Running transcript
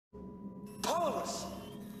powerless.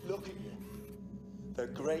 Look at you. The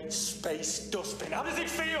great space dustbin. How does it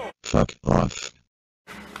feel? Fuck off.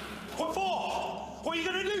 What for? What are you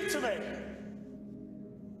gonna do to me?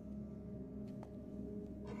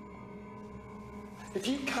 If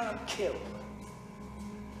you can't kill,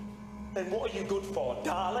 then what are you good for,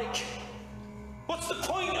 Dalek? What's the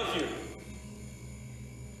point of you?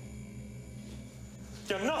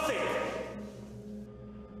 You're nothing!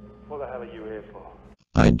 What the hell are you here for?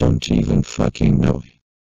 I don't even fucking know.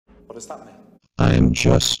 What does that mean? I'm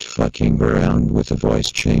just fucking around with a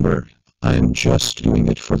voice changer. I'm just doing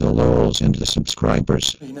it for the lols and the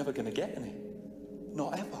subscribers. You're never gonna get any.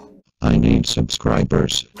 Not ever. I need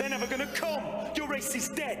subscribers. They're never gonna come! Your race is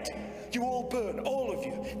dead! You all burn, all of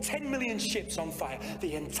you. 10 million ships on fire.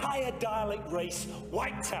 The entire Dalek race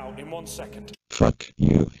wiped out in 1 second. Fuck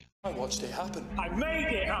you. I watched it happen. I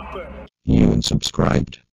made it happen! You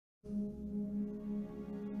unsubscribed.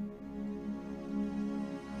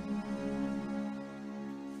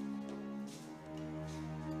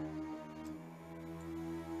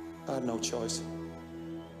 I had no choice.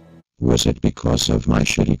 Was it because of my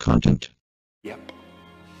shitty content? Yep.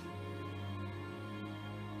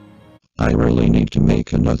 I really need to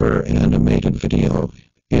make another animated video.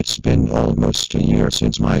 It's been almost a year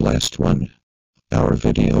since my last one. Our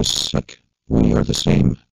videos suck. We are the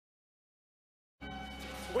same.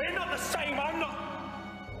 We're not the same, I'm not...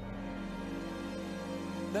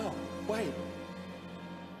 No, wait.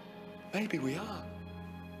 Maybe we are.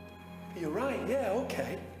 You're right, yeah,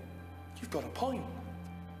 okay. You've got a point.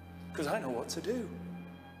 Because I know what to do.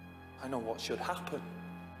 I know what should happen.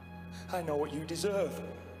 I know what you deserve.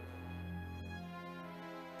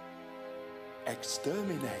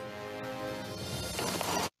 Exterminate.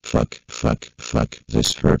 Fuck,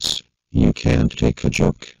 this hurts. You can't take a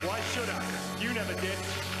joke. Why should I? You never did.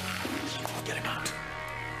 Get him out.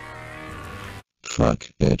 Fuck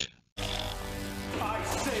it. I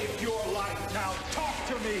saved your life, now talk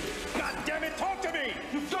to me! God damn it, talk to me!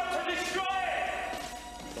 You've got to destroy it!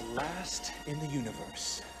 The last in the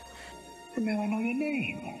universe. But now I know your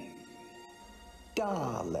name.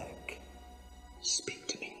 Dalek. Speak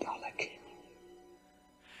to me, Dalek.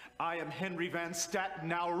 I am Henry Van Staten.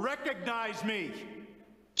 Now recognize me!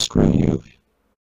 Screw you.